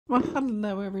Well,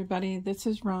 hello everybody. This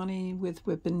is Ronnie with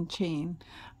Whip and Chain.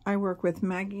 I work with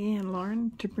Maggie and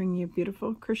Lauren to bring you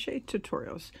beautiful crochet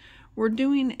tutorials. We're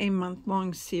doing a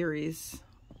month-long series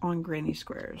on granny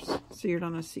squares, so you're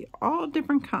going to see all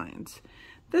different kinds.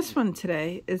 This one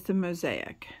today is the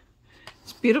Mosaic.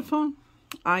 It's beautiful.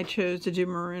 I chose to do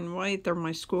maroon white. They're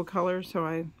my school colors, so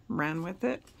I ran with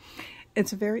it.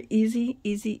 It's a very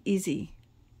easy.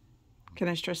 Can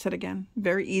I stress that again?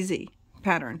 Very easy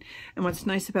pattern. And what's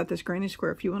nice about this granny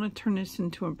square, if you want to turn this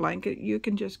into a blanket, you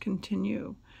can just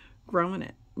continue growing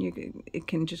it. It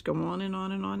can just go on and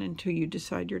on and on until you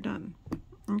decide you're done.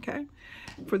 Okay,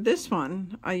 for this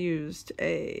one I used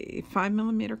a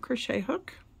 5mm crochet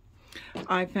hook.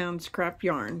 I found scrap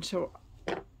yarn, so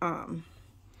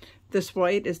this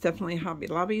white is definitely Hobby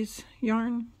Lobby's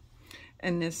yarn,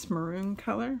 and this maroon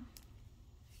color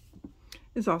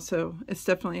is also, it's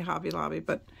definitely Hobby Lobby,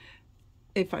 but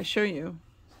if I show you,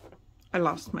 I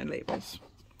lost my labels,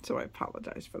 so I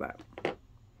apologize for that.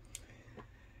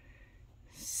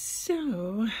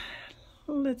 So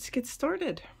let's get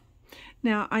started.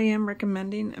 Now I am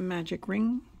recommending a magic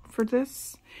ring for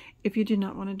this. If you do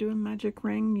not want to do a magic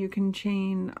ring, you can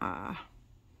chain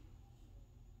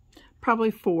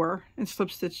probably 4 and slip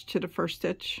stitch to the first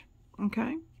stitch.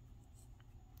 Okay.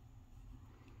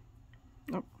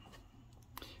 Oh.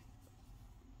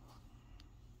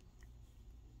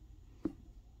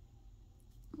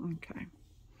 Okay,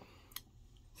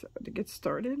 so to get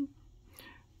started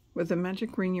with a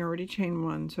magic ring, you already chained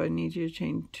 1, so I need you to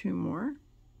chain 2 more.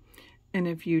 And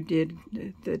if you did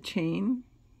the chain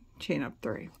up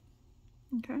 3.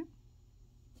 Okay.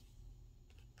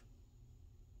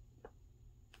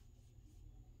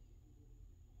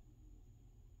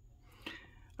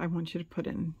 I want you to put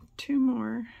in 2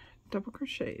 more double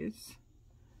crochets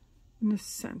in the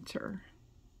center.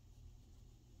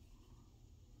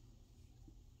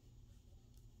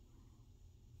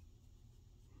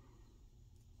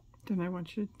 Then I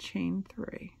want you to chain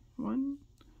 3. 1,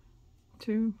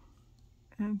 2,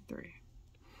 and 3.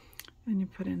 And you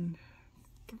put in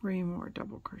 3 more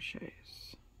double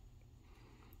crochets.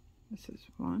 This is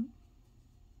 1,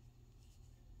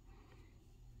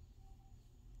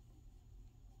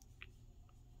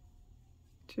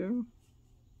 2,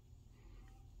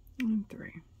 and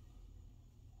 3.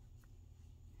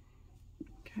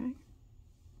 Okay.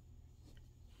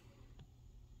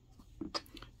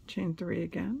 Chain 3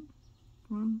 again.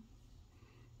 1,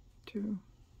 2,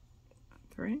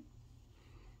 3.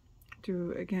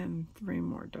 Do again 3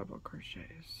 more double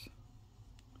crochets.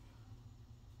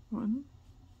 1,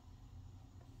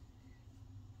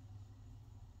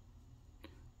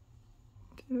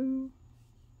 2,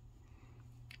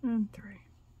 and 3.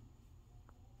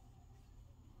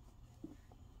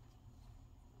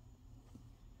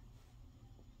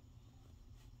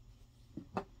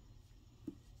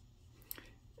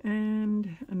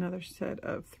 And another set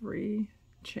of 3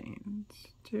 chains,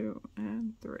 2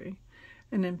 and 3,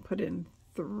 and then put in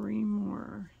 3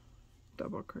 more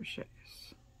double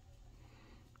crochets.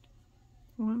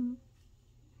 1,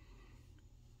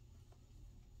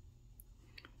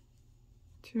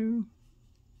 2,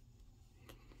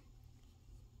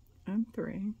 and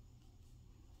 3.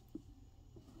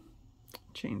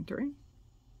 Chain 3.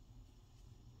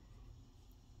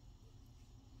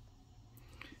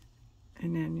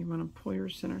 And then you want to pull your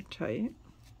center tight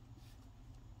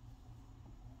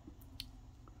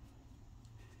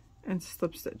and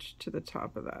slip stitch to the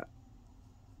top of that.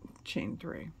 Chain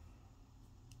 3.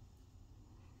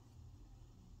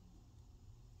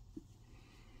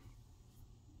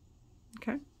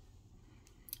 Okay.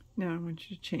 Now I want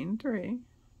you to chain 3,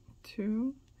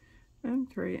 2,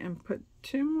 and 3, and put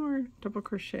 2 more double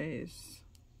crochets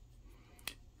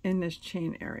in this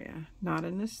chain area, not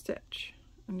in this stitch.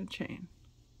 In the chain.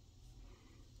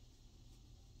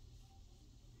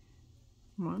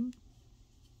 1,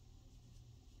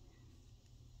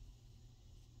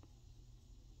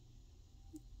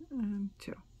 and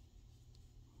 2.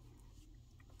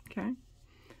 Okay. Then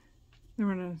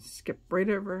we're going to skip right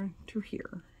over to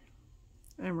here,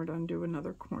 and we're going to do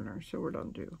another corner. So we're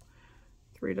going to do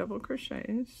 3 double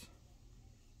crochets.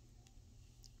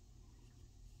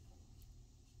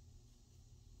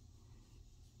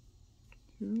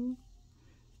 2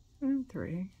 and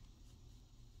 3.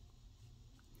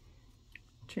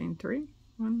 Chain 3.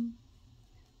 1,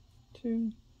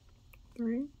 2,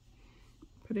 3.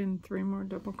 Put in 3 more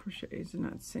double crochets in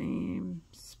that same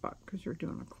spot because you're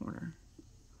doing a corner.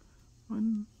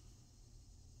 1,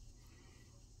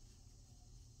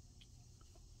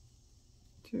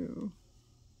 2,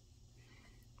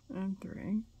 and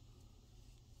 3.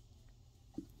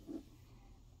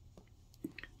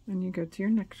 and you go to your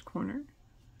next corner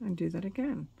and do that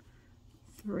again.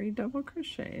 3 double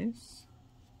crochets,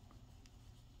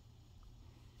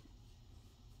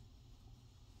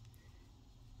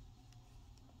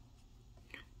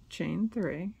 chain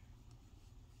 3,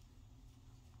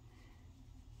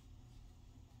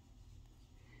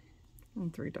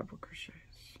 and 3 double crochets.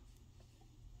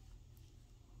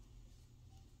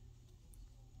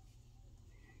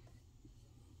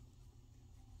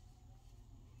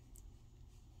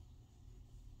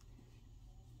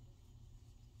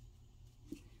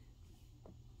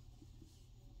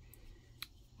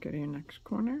 Go to your next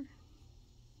corner,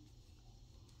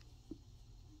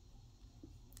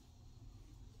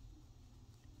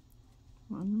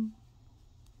 one,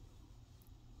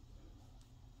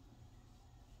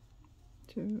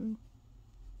 2,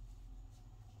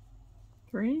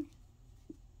 3,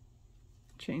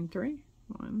 chain 3,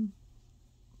 1,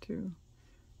 2,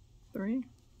 3,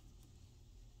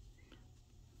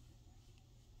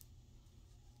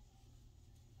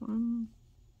 one,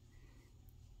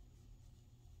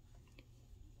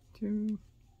 2,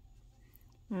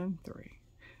 and 3.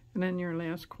 And then your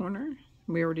last corner,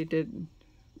 we already did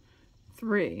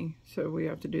 3, so we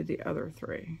have to do the other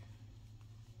 3.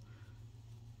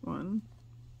 1,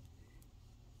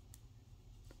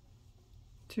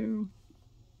 2,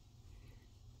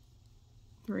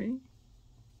 3,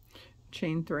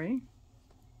 chain 3,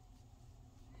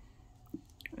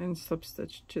 and slip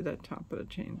stitch to that top of the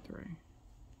chain 3.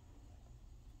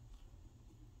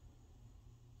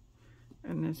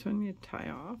 And this one you tie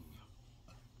off.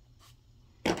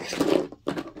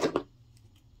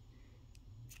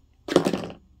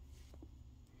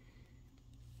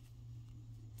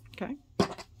 Okay.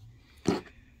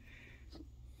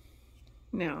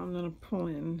 Now I'm going to pull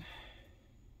in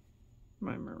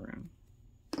my maroon.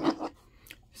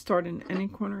 Start in any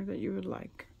corner that you would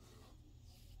like.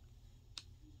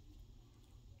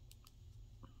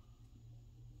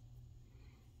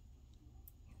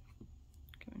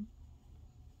 Okay.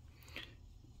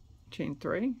 Chain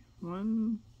 3,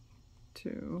 1,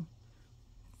 2,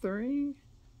 3,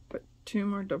 put 2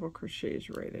 more double crochets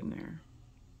right in there.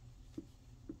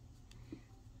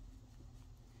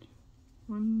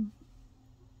 1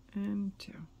 and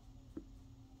 2.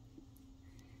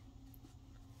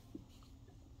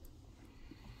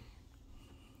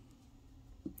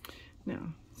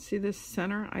 Now, see this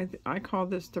center? I call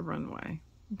this the runway,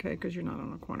 okay, because you're not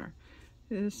on a corner.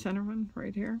 This center one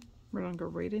right here, we're going to go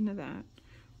right into that.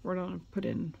 We're going to put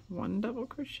in 1 double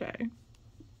crochet.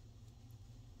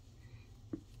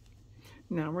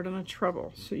 Now we're going to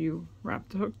treble, so you wrap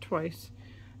the hook twice,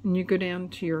 and you go down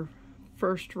to your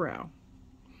first row.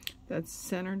 That's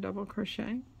center double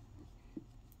crochet.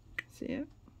 See it?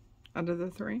 Out of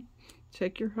the 3.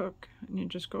 Take your hook, and you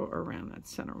just go around that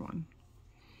center one.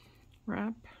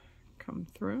 Wrap, come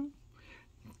through.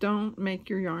 Don't make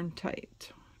your yarn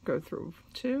tight. Go through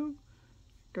 2,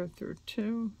 go through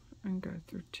 2, and go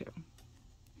through 2.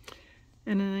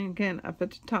 And then again, up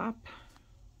at the top,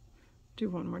 do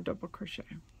 1 more double crochet.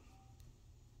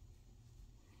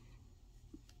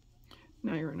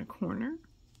 Now you're in a corner,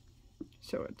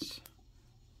 so it's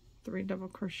 3 double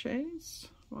crochets,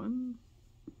 1,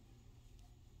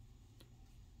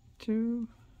 2,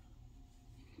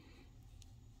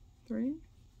 3,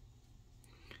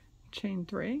 chain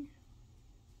 3,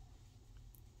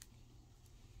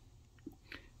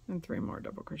 and 3 more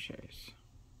double crochets.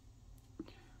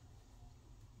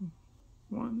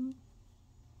 1,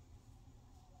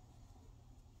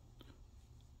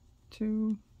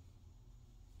 2,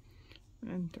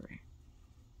 and 3.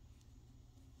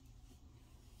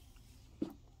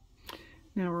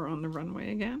 Now we're on the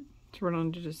runway again, so we're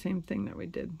going to do the same thing that we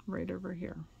did right over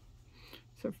here.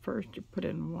 So first you put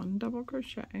in 1 double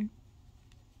crochet.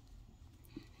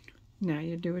 Now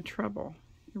you do a treble.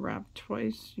 You wrap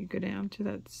twice, you go down to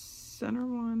that center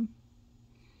one,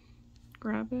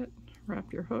 grab it,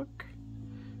 wrap your hook,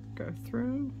 go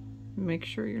through, make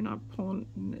sure you're not pulling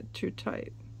it too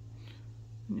tight,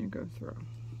 and you go through.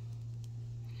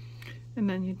 And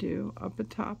then you do up at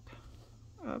top,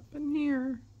 up in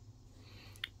here,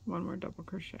 1 more double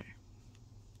crochet.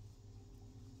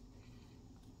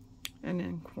 And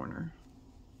then corner.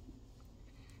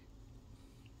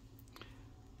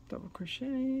 Double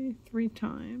crochet 3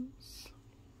 times.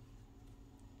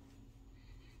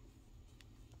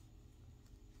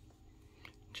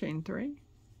 Chain 3.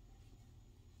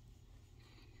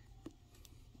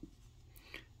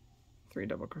 3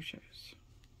 double crochets.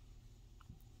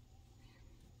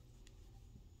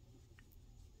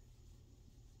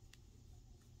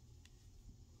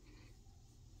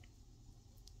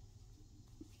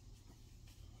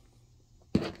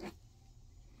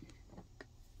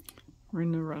 We're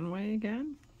in the runway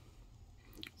again.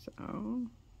 So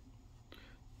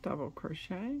double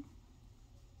crochet,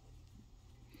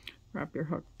 wrap your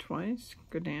hook twice,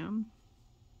 go down,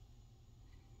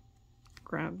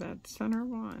 grab that center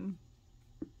one,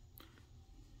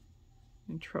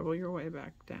 and treble your way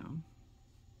back down.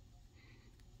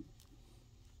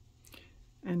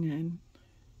 And then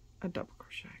a double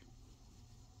crochet.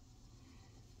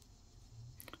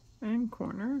 And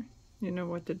corner, you know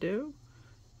what to do.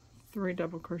 3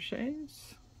 double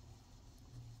crochets,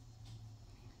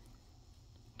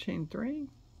 chain 3,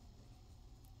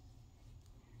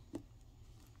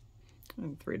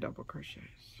 and 3 double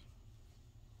crochets.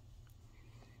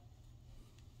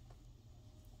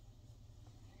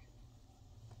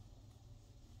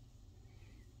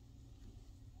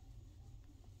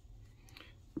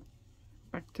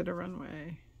 Back to the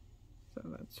runway. So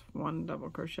that's 1 double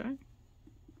crochet,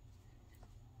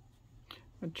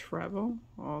 a treble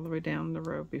all the way down the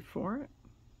row before it,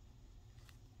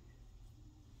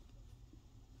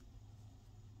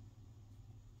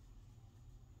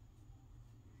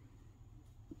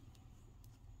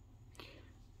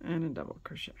 and a double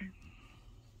crochet,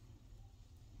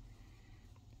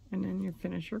 and then you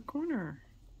finish your corner.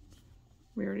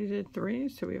 We already did 3,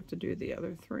 so we have to do the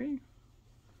other 3.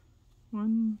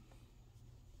 1,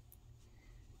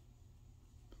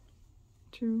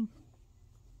 2,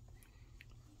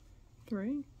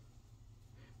 3,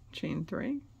 chain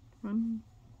 3, 1,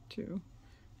 2,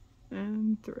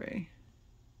 and 3,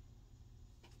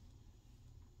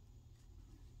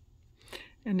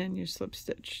 and then you slip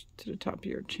stitch to the top of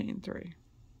your chain 3.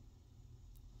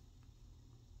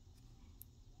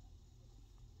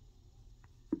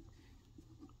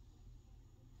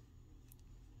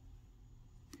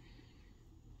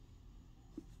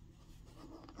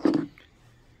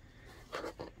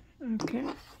 Okay,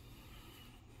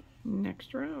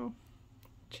 next row,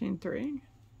 chain 3,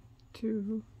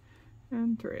 2,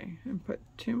 and 3, and put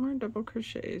 2 more double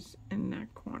crochets in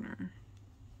that corner.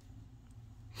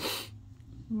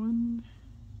 1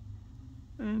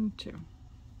 and 2.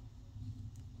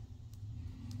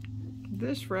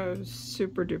 This row is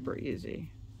super duper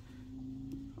easy.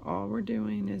 All we're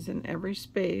doing is in every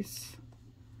space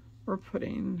we're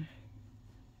putting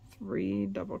 3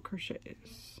 double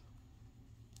crochets.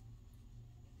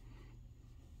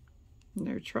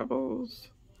 No trebles,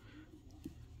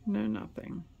 no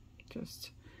nothing.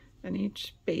 Just in each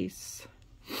space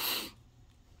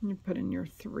you put in your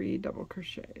 3 double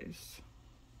crochets.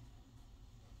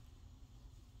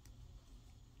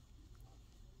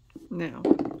 Now,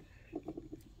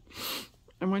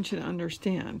 I want you to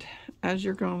understand, as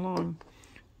you're going along,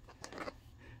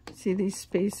 see these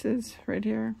spaces right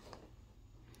here?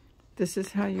 This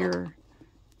is how your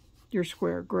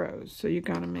square grows. So you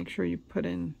got to make sure you put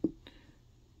in,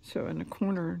 so in the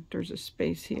corner, there's a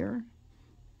space here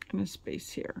and a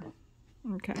space here,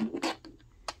 okay?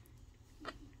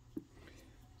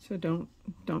 So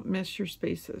don't miss your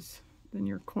spaces. Then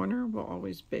your corner will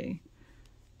always be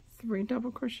 3 double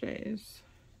crochets,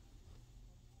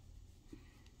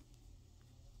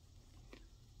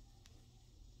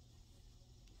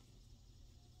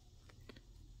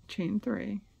 chain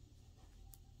 3,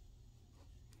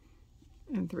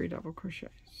 and 3 double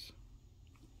crochets.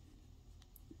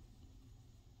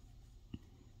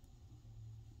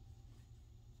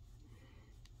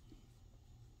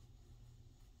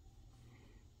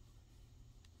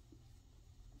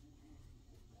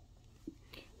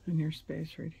 In your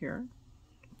space right here,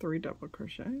 3 double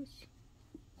crochets,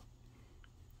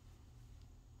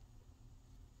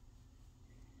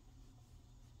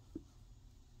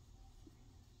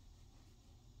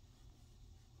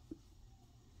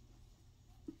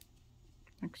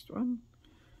 next one,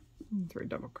 and 3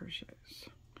 double crochets.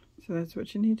 So that's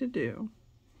what you need to do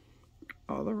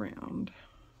all around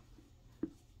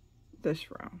this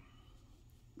row.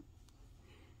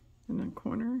 In the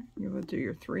corner, you will do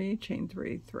your 3, chain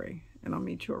 3, 3, and I'll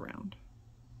meet you around.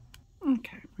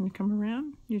 Okay, when you come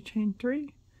around, you chain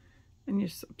 3, and you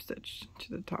slip stitch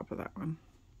to the top of that one.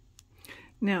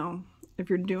 Now, if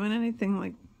you're doing anything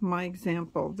like my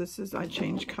example, this is, I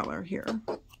change color here,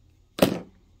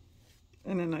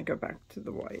 and then I go back to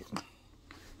the white.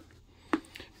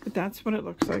 But that's what it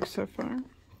looks like so far.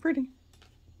 Pretty.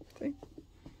 See?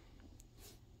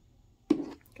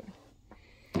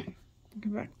 Go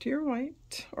back to your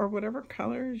white, or whatever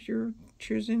colors you're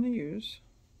choosing to use.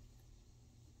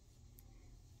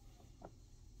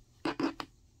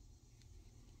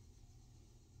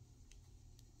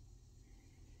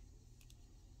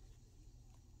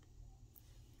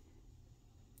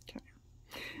 Okay.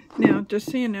 Now, just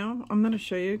so you know, I'm going to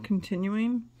show you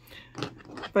continuing.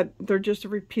 but they're just a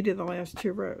repeat of the last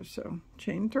 2 rows. So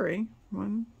chain 3,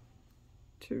 1,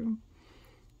 2,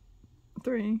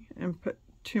 3, and put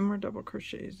 2 more double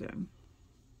crochets in.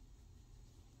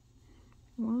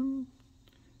 1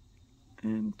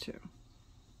 and 2.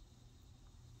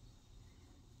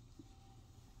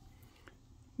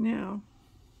 Now,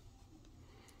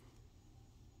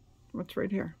 what's right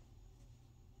here?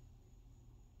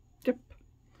 Dip,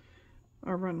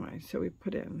 our runway. So we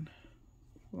put in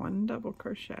 1 double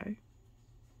crochet,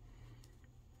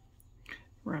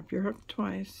 wrap your hook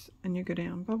twice, and you go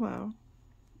down below,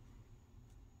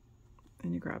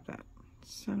 and you grab that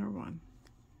center one.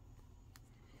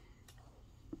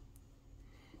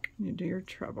 You do your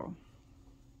treble.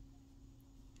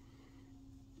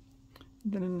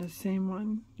 Then in the same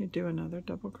one, you do another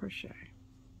double crochet.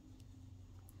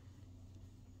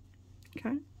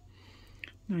 Okay?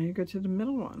 Now you go to the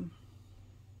middle one.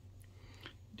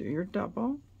 Do your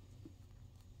double.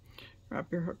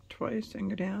 Wrap your hook twice and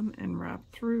go down and wrap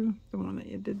through the one that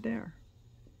you did there.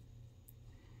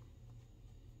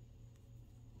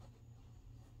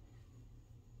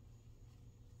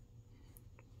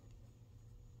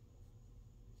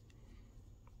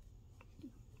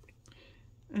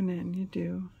 And then you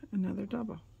do another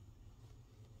double.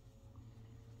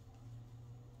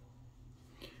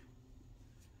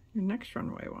 Your next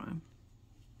runway one,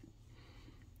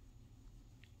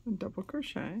 a double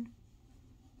crochet,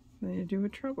 then you do a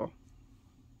treble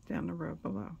down the row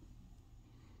below.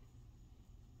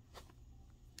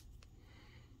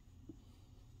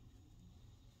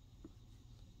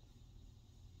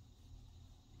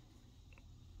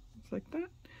 Just like that.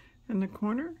 In the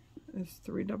corner is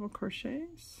 3 double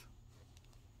crochets.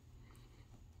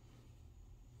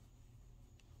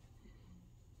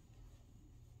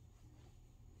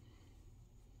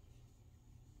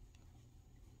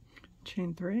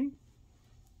 Chain 3.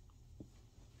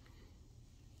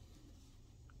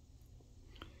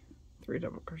 3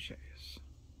 double crochets.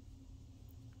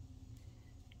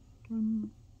 1,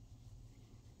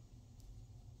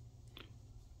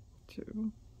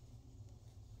 2,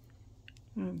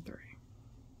 and 3.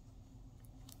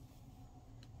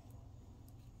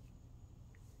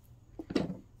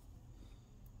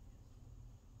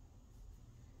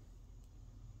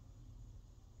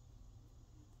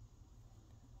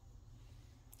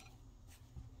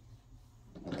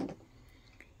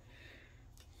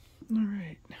 All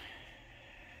right,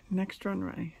 next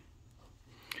runway,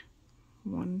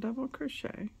 1 double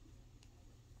crochet,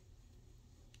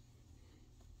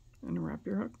 and wrap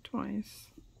your hook twice,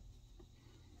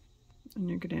 and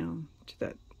you go down to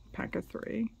that pack of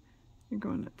 3, you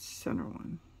go in that center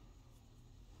one,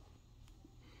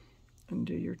 and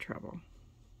do your treble.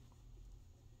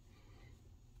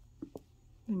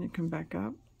 Then you come back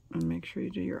up and make sure you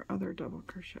do your other double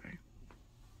crochet.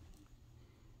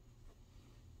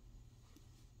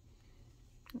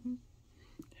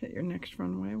 Hit your next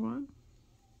runway one,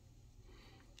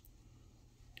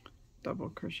 double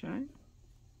crochet,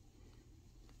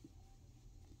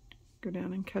 go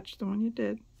down and catch the one you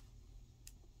did,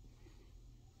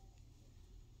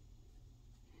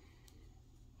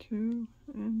 two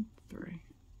and 3,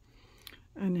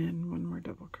 and then 1 more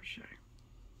double crochet.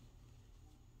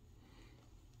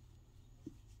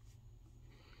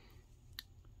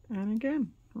 And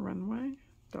again, runway,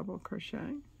 double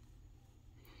crochet,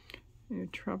 your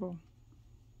treble,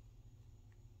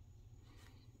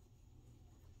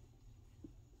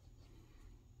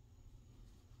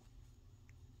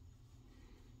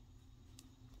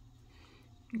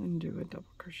 and do a double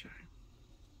crochet.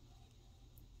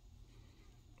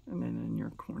 And then in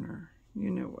your corner, you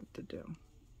know what to do.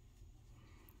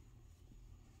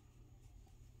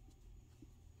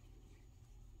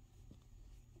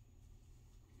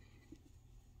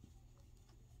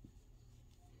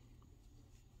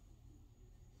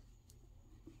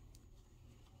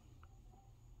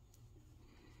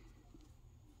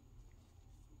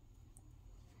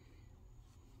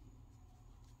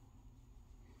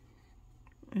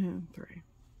 And 3.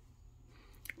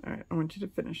 All right, I want you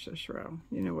to finish this row.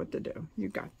 You know what to do. You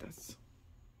got this.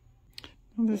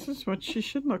 Well, this is what she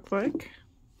should look like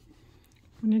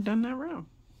when you've done that row.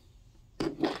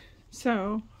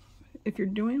 So, if you're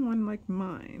doing one like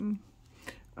mine,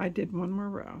 I did 1 more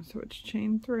row. So it's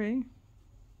chain 3,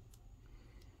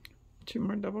 2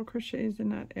 more double crochets in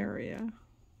that area,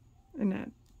 in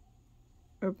that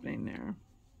opening there.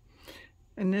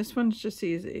 And this one's just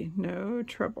easy, no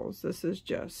trebles. This is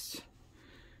just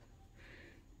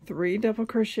 3 double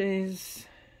crochets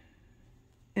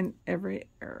in every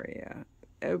area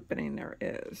opening there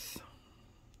is.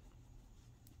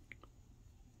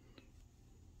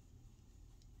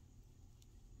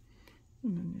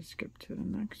 And then you skip to the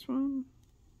next one.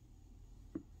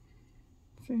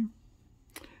 See?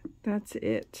 That's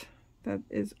it. That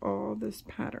is all this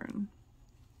pattern.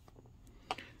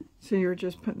 So you're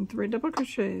just putting 3 double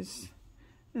crochets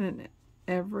in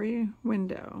every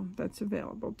window that's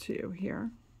available to you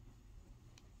here.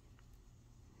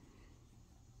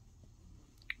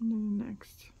 And then the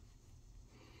next.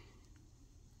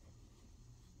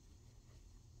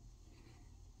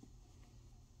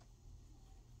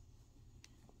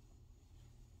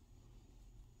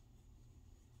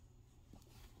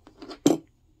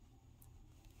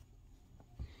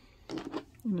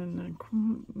 And then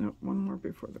no, one more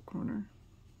before the corner.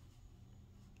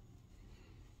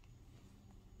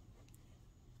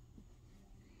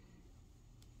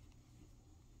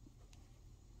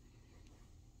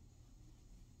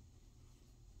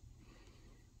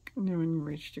 And then when you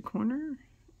reach the corner,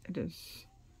 it is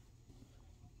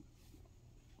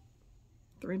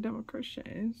 3 double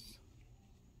crochets.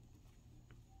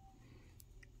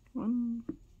 1,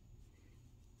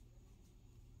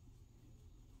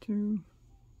 2,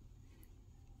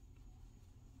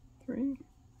 3,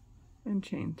 and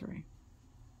chain 3.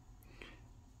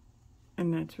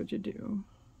 And that's what you do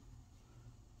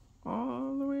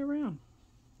all the way around.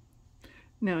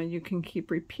 Now you can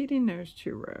keep repeating those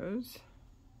 2 rows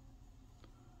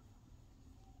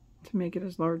to make it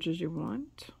as large as you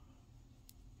want.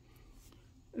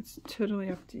 It's totally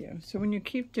up to you. So when you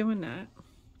keep doing that,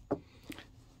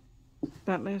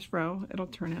 that last row, it'll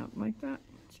turn out like that.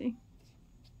 See?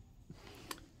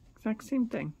 Exact same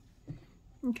thing.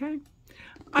 Okay?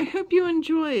 I hope you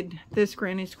enjoyed this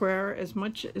granny square as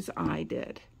much as I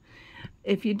did.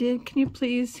 If you did, can you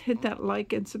please hit that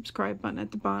like and subscribe button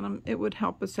at the bottom? It would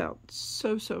help us out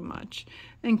so much.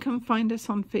 And come find us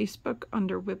on Facebook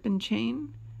under Whip and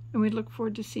Chain. And we look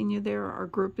forward to seeing you there. Our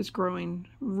group is growing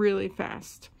really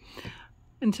fast.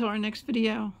 Until our next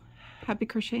video, happy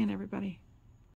crocheting, everybody.